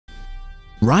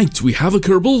Right, we have a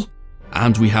Kerbal,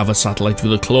 and we have a satellite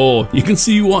with a claw. You can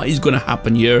see what is going to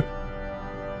happen here.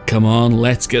 Come on,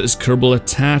 let's get this Kerbal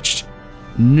attached.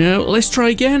 No, let's try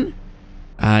again.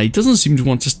 He doesn't seem to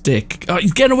want to stick. Oh,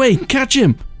 he's getting away. Catch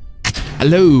him.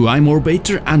 Hello, I'm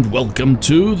Orbator, and welcome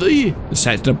to the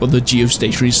setting up of the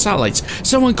geostationary satellites.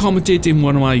 Someone commented in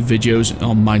one of my videos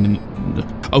on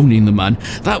owning the man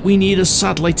that we need a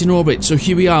satellite in orbit. So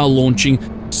here we are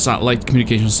launching satellite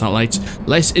communication satellites.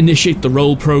 Let's initiate the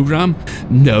roll program.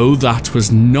 No, that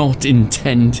was not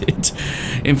intended.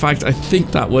 In fact, I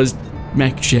think that was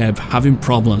MechJeb having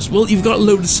problems. Well, you've got a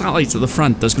load of satellites at the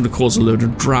front that's going to cause a load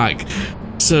of drag.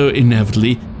 So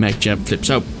inevitably, MechJeb flips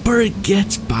out, but it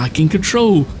gets back in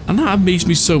control. And that amazed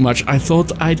me so much, I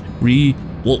thought I'd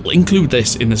include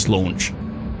this in this launch.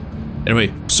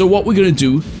 Anyway, so what we're going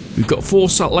to do, we've got 4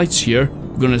 satellites here.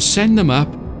 We're going to send them up,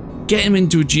 get them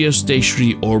into a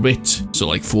geostationary orbit, so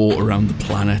like 4 around the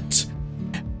planet.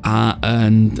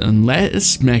 And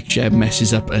unless MechJeb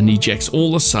messes up and ejects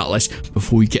all the satellites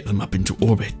before we get them up into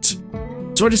orbit.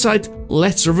 So I decide,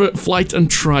 let's revert flight and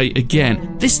try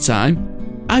again. This time,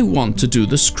 I want to do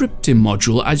the scripting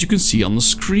module, as you can see on the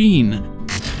screen.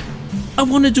 I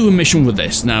want to do a mission with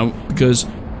this now, because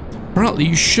apparently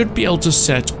you should be able to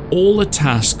set all the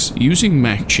tasks using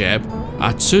MechJeb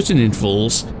at certain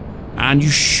intervals, and you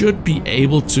should be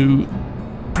able to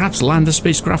perhaps land a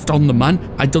spacecraft on the man.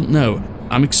 I don't know.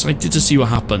 I'm excited to see what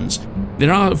happens.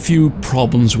 There are a few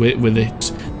problems with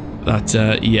it.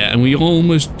 Yeah, and we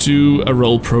almost do a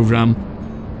roll program.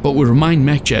 But we remind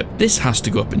MechJeb, this has to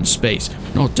go up in space,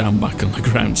 not down back on the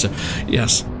ground. So,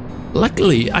 yes.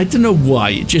 Luckily, I don't know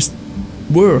why, it just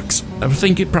works. I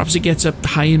think perhaps it gets up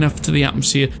high enough to the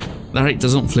atmosphere that it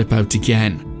doesn't flip out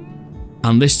again.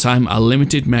 And this time, I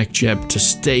limited MechJeb to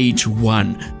stage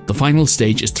 1. The final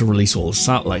stage is to release all the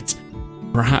satellites.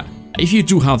 Perhaps, if you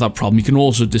do have that problem, you can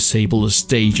also disable the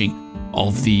staging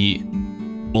of the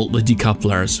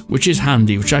decouplers, which is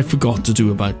handy, which I forgot to do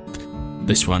about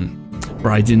this one.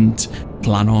 But I didn't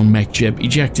plan on MechJeb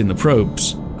ejecting the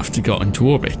probes after it got into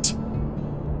orbit.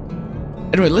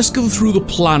 Anyway, let's go through the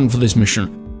plan for this mission.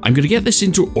 I'm going to get this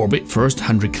into orbit first,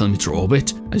 100km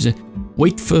orbit.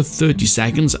 Wait for 30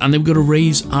 seconds, and then we're going to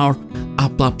raise our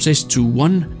apoapsis to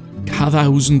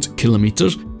 1,000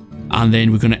 kilometers, and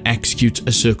then we're going to execute a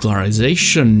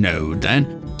circularization node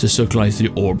then to circularize the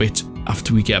orbit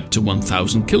after we get up to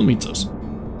 1,000 kilometers.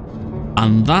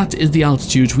 And that is the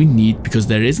altitude we need because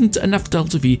there isn't enough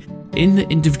delta V in the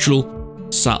individual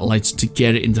satellites to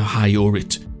get it into high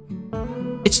orbit.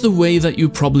 It's the way that you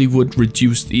probably would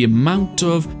reduce the amount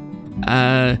of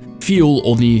fuel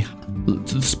or the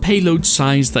payload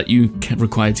size that you can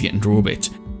require to get into orbit.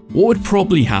 What would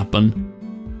probably happen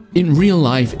in real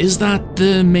life is that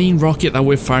the main rocket that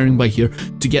we're firing by here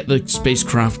to get the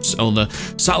spacecrafts or the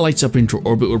satellites up into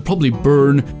orbit would probably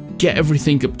burn, get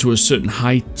everything up to a certain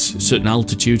height, certain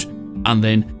altitude, and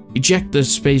then eject the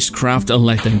spacecraft and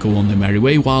let them go on their merry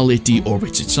way while it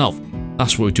deorbits itself.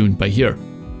 That's what we're doing by here.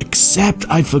 Except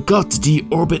I forgot to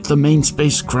deorbit the main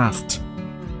spacecraft.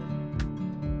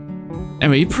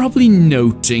 Anyway, you're probably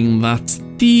noting that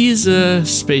these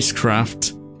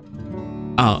spacecraft...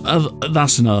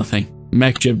 that's another thing.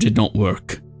 MechJeb did not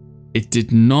work. It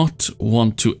did not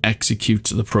want to execute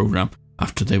the program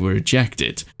after they were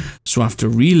ejected. So after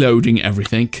reloading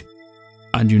everything,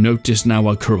 and you notice now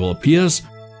our Kerbal appears,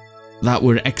 that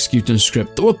we're executing a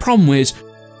script. The problem is,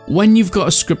 when you've got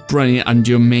a script running and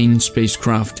your main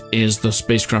spacecraft is the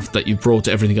spacecraft that you brought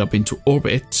everything up into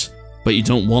orbit, but you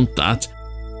don't want that,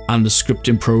 and the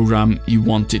scripting program, you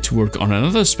want it to work on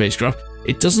another spacecraft,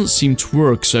 it doesn't seem to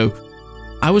work. So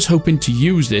I was hoping to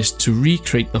use this to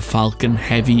recreate the Falcon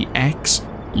Heavy X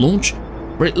launch,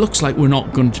 but it looks like we're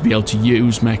not going to be able to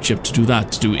use MechJeb to do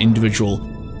that, to do individual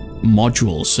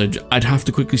modules. So I'd have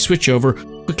to quickly switch over,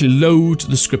 quickly load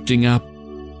the scripting up,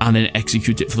 and then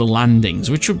execute it for the landings,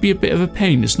 which would be a bit of a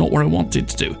pain. It's not what I wanted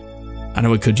to do. I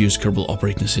know I could use Kerbal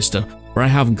operating system, but I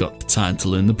haven't got the time to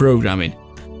learn the programming.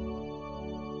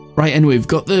 Right, anyway, we've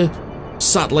got the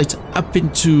satellite up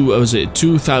into,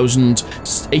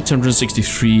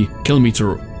 2,863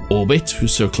 kilometer orbit. We'll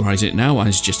circularize it now, and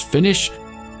it's just finished.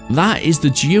 That is the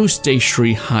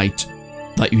geostationary height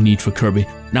that you need for Kirby.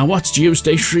 Now, what's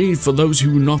geostationary for those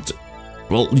who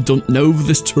don't know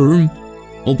this term?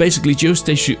 Well, basically,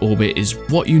 geostationary orbit is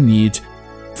what you need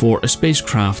for a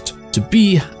spacecraft to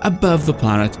be above the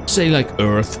planet, say like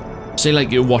Earth, say like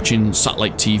you're watching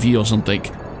satellite TV or something.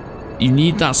 You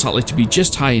need that satellite to be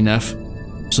just high enough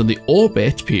so the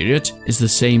orbit period is the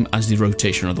same as the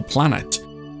rotation of the planet.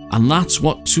 And that's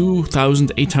what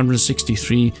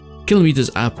 2,863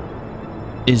 kilometers up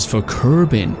is for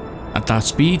Kerbin. at that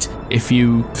speed. If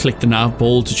you click the nav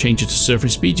ball to change it to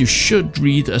surface speed, you should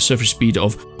read a surface speed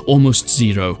of almost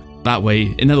 0. That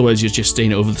way, in other words, you're just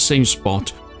staying over the same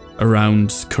spot around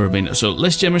Kerbin. So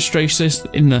let's demonstrate this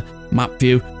in the map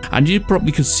view, and you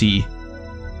probably could see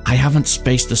I haven't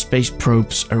spaced the space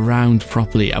probes around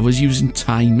properly. I was using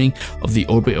timing of the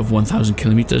orbit of 1,000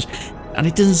 kilometers, and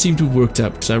it doesn't seem to have worked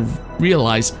out because I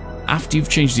realized after you've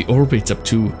changed the orbit up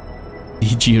to the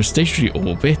geostationary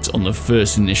orbit on the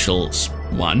first initial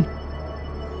one,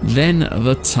 then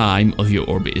the time of your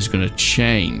orbit is going to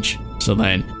change. So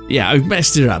then, yeah, I've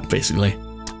messed it up basically.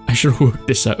 I should have worked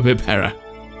this out a bit better.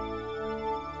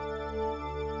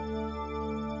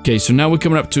 Okay, so now we're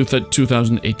coming up to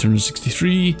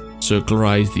 2,863.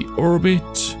 Circularize the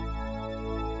orbit.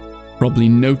 Probably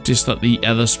noticed that the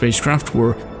other spacecraft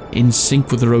were in sync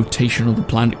with the rotation of the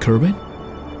planet Kerbin.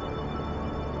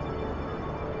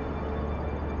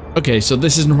 Okay, so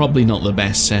this is probably not the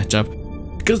best setup,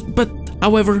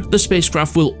 however, the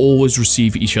spacecraft will always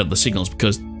receive each other's signals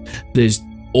because there's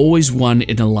always one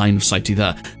in a line of sight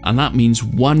either, and that means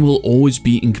one will always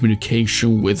be in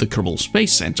communication with the Kerbal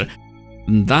Space Center.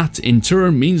 And that in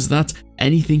turn means that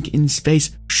anything in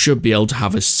space should be able to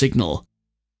have a signal.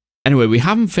 Anyway, we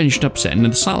haven't finished up setting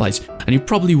the satellites, and you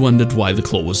probably wondered why the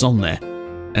claw was on there.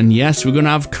 And yes, we're going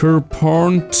to have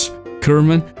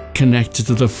Kerbal connected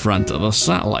to the front of the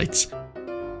satellites.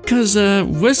 Because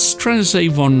we're trying to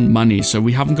save on money, so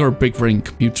we haven't got a big brain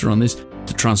computer on this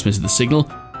to transmit the signal,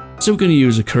 so we're going to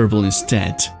use a Kerbal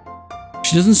instead.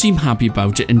 She doesn't seem happy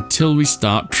about it until we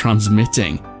start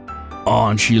transmitting. Oh,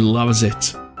 and she loves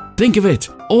it. Think of it,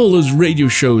 all those radio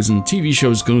shows and TV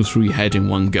shows going through your head in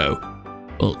one go.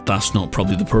 Well, that's not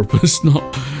probably the purpose,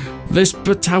 not this,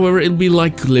 but however, it'll be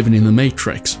like living in the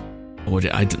Matrix. Or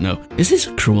I don't know, is this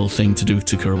a cruel thing to do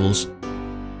to Kerbals?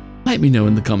 Let me know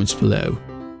in the comments below.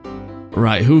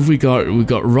 Right, who have we got? We've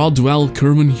got Rodwell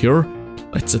Kerman here.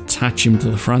 Let's attach him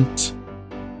to the front.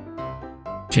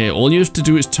 Okay, all you have to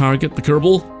do is target the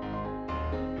Kerbal.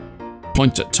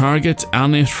 Point at target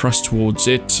and then thrust towards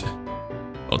it,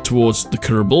 or towards the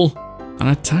Kerbal, and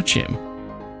attach him.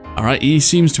 Alright, he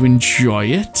seems to enjoy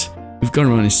it. We've got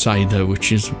him on his side though,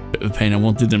 which is a bit of a pain. I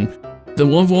wanted them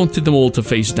all to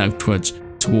face outwards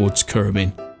towards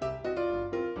Kerbin.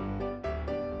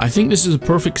 I think this is a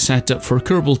perfect setup for a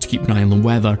Kerbal to keep an eye on the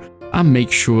weather and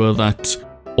make sure that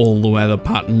all the weather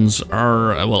patterns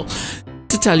are, well,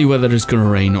 to tell you whether it's going to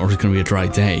rain or it's going to be a dry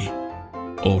day,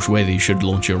 or whether you should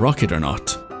launch your rocket or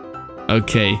not.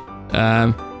 Okay,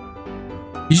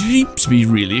 he seems to be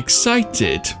really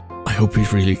excited. I hope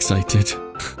he's really excited.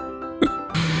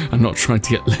 I'm not trying to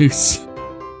get loose.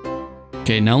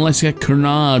 Okay, now let's get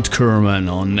Kernard Kerman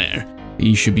on there.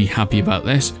 He should be happy about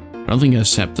this. I don't think I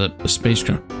accepted the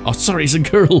spacecraft. Oh, sorry, it's a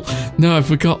girl. No, I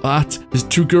forgot that. There's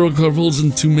 2 girl Kerbals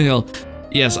and 2 male.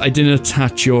 Yes, I didn't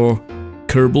attach your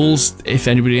Kerbals, if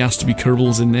anybody has to be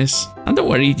Kerbals in this. And don't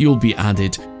worry, you'll be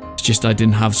added. It's just I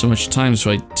didn't have so much time,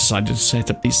 so I decided to set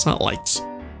up these satellites.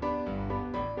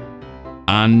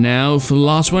 And now for the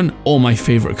last one, my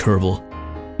favourite Kerbal.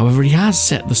 However, he has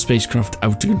set the spacecraft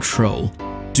out of control.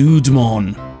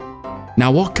 Dudemon.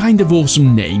 Now, what kind of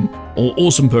awesome name or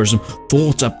awesome person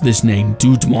thought up this name,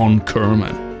 Dudemon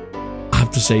Kerman? I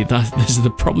have to say that this is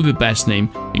probably the best name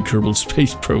in Kerbal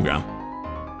Space Program.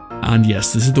 And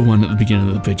yes, this is the one at the beginning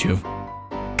of the video.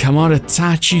 Come on,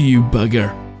 attach you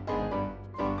bugger.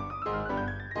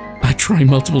 I tried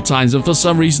multiple times, and for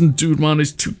some reason, Dudemon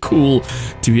is too cool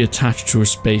to be attached to a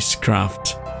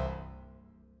spacecraft.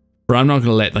 But I'm not going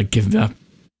to let that give up.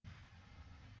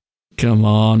 Come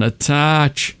on,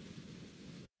 attach.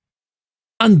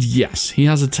 And yes, he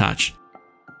has attached.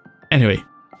 Anyway,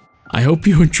 I hope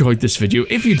you enjoyed this video.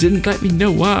 If you didn't, let me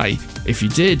know why. If you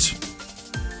did,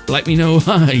 let me know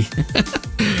why.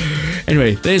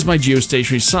 Anyway, there's my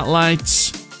geostationary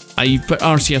satellites. I put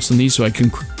RCS on these so I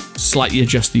can slightly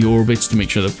adjust the orbits to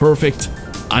make sure they're perfect.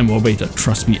 I'm Orbiter,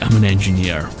 trust me, I'm an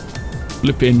engineer.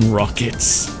 Flippin'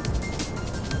 rockets.